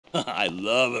I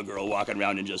love a girl walking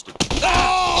around in just a...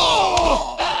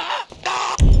 Oh!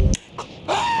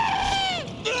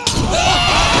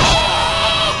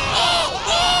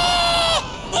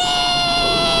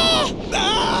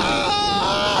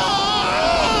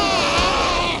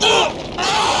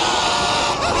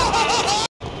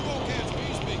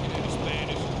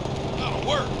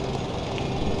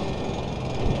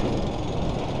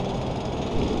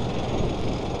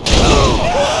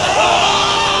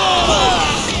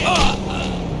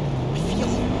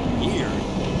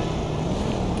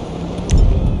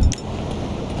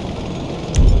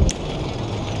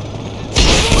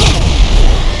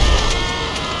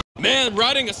 Man,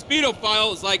 riding a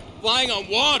speedophile is like flying on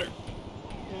water.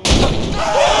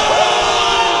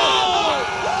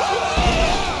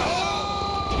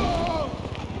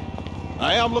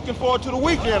 I am looking forward to the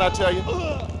weekend, I tell you.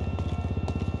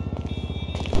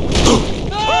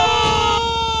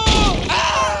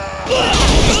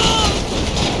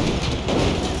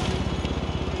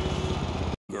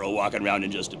 Girl walking around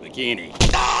in just a bikini.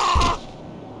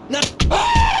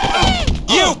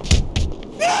 You!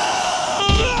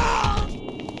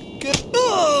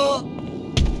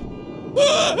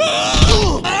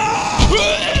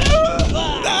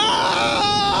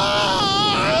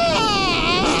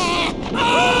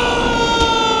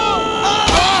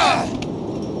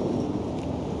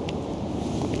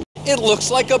 It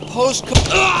looks like a post.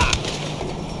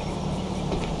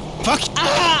 Fuck.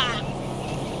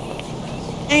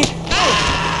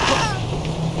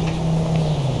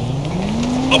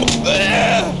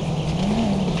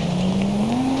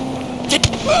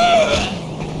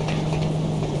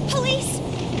 Police!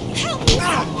 Help me,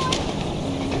 someone!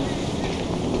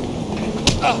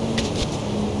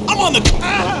 I'm on the.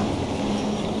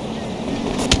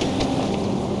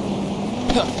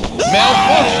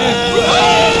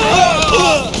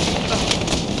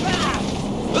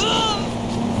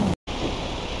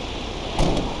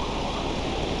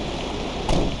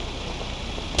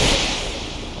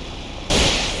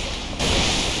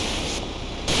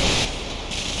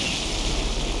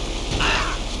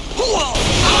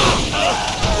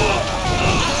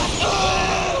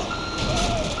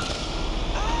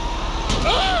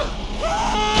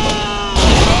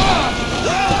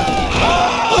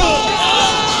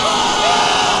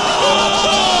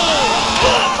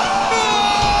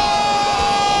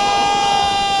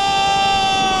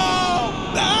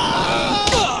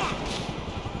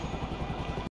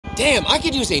 Damn, I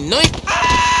could use a knife.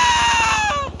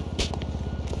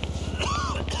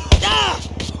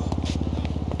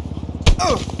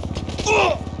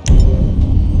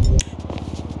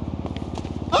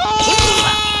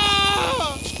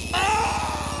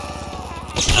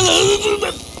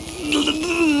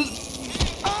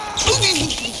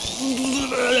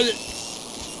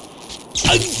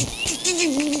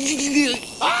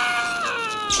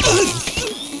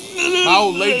 My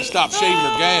old lady stopped shaving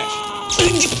her gash.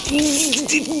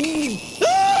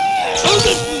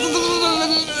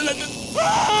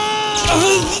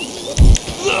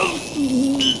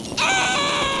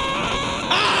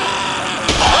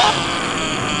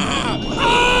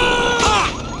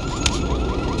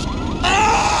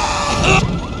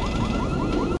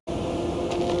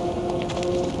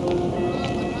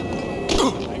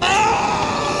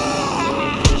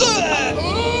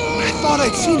 I thought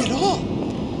I'd seen it all.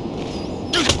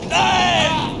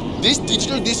 This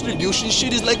digital distribution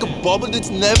shit is like a bubble that's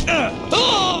never.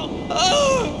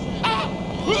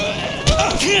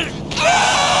 Do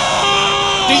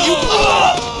you?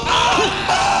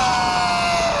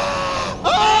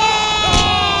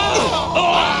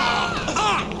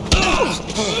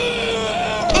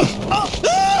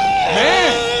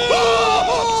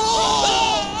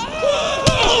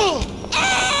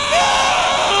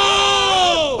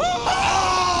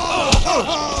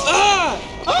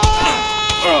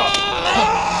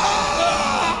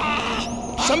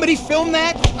 Somebody film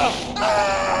that?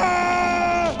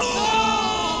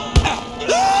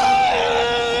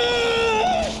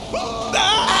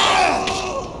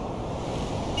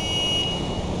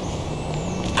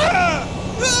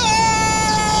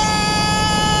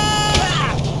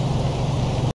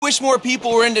 Wish more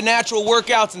people were into natural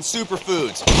workouts and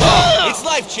superfoods. It's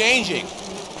life-changing.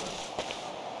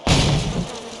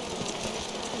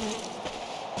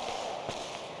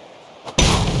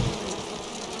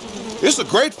 It's a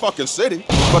great fucking city,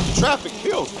 but the traffic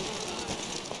kills me.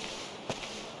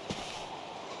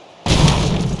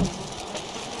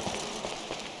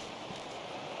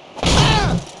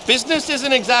 Business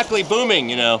isn't exactly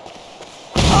booming, you know.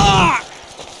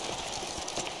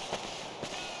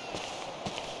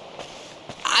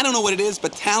 I don't know what it is,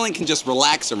 but talent can just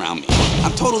relax around me.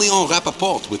 I'm totally en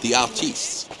rapport with the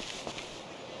artistes.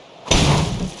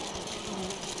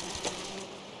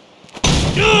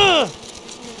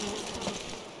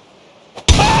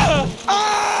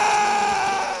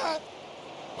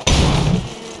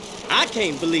 I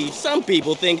can't believe some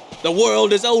people think the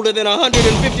world is older than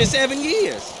 157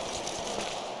 years.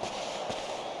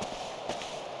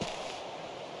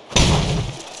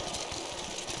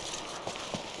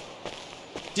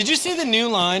 Did you see the new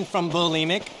line from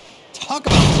Bulimic? Talk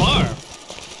about barf.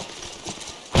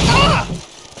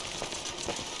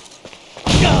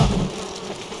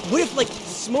 What if, like,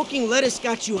 smoking lettuce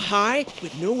got you high,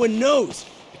 but no one knows?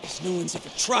 Because no one's ever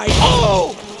tried.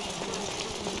 Oh!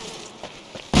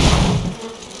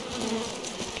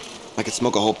 I could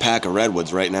smoke a whole pack of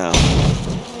Redwoods right now.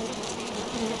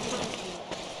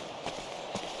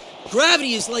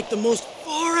 Gravity is like the most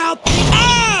far out thing.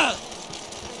 Ah!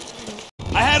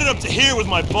 I had it up to here with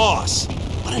my boss.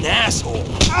 What an asshole.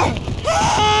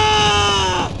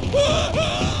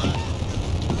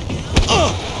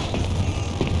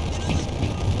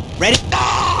 Ready?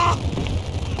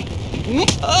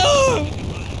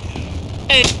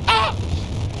 Hey.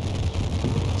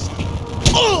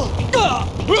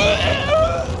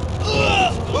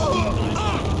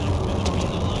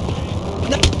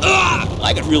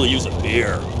 I could really use a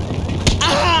beer.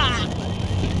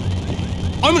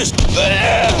 I'm gonna.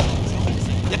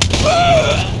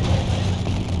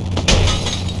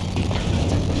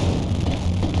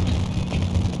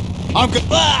 I'm good.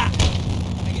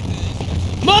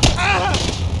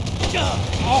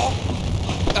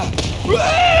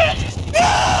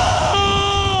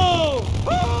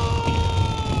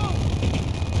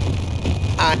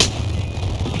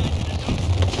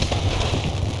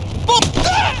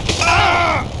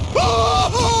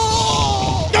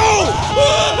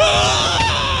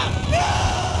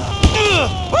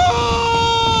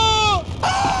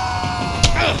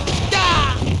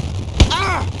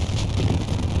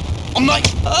 I'm like,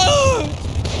 yo,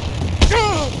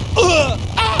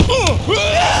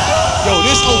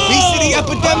 this obesity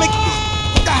epidemic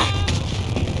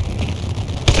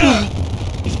is...